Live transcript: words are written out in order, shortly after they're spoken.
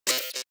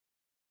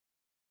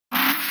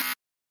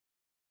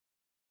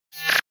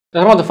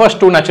These are the first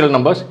two natural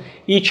numbers,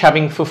 each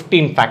having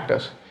 15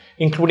 factors,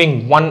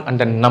 including 1 and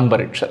the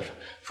number itself.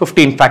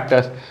 15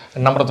 factors, a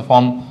number of the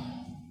form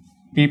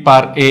p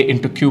power a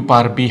into q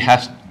power b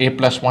has a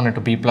plus 1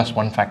 into b plus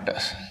 1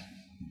 factors.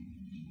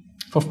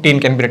 15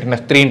 can be written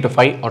as 3 into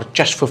 5 or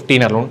just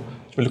 15 alone.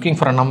 So we're looking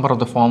for a number of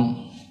the form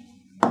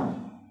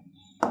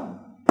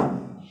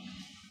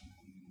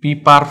p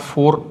power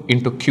 4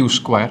 into q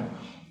square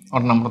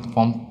or number of the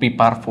form p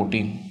power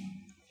 14.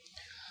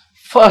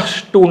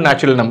 First two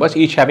natural numbers,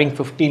 each having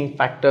 15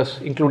 factors,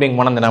 including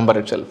 1 and the number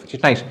itself, which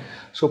is nice.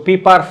 So p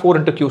power 4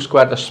 into q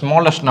square, the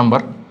smallest number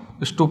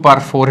is 2 power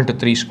 4 into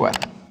 3 square.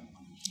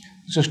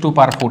 This is 2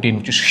 power 14,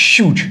 which is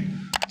huge,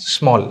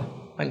 small.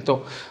 And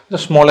so the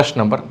smallest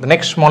number, the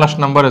next smallest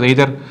number is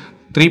either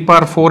 3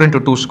 power 4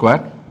 into 2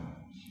 square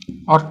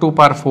or 2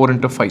 power 4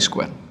 into 5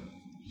 square.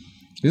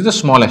 This is the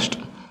smallest.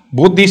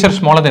 Both these are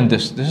smaller than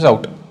this. This is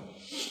out.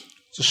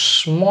 So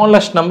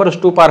smallest number is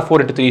 2 power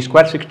 4 into 3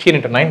 square, 16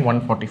 into 9,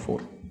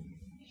 144.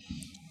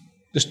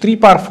 This 3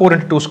 power 4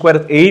 into 2 square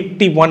is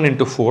 81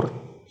 into 4,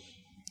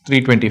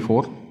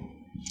 324.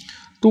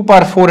 2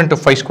 power 4 into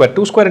 5 square,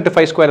 2 square into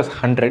 5 square is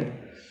 100.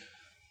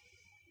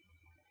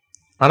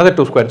 Another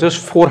 2 square, this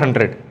is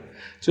 400.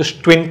 This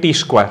is 20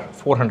 square,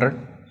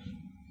 400.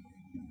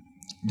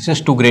 This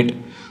is too great.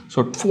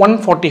 So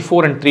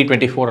 144 and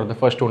 324 are the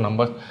first two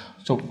numbers.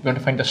 So we have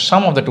to find the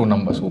sum of the two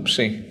numbers.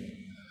 Oopsie.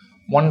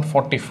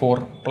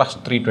 144 plus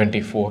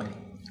 324,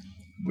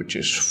 which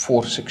is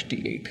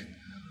 468.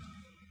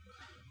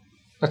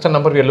 That's the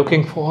number we are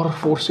looking for.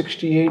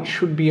 468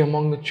 should be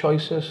among the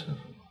choices.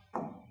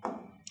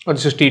 Oh,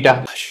 this is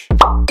theta.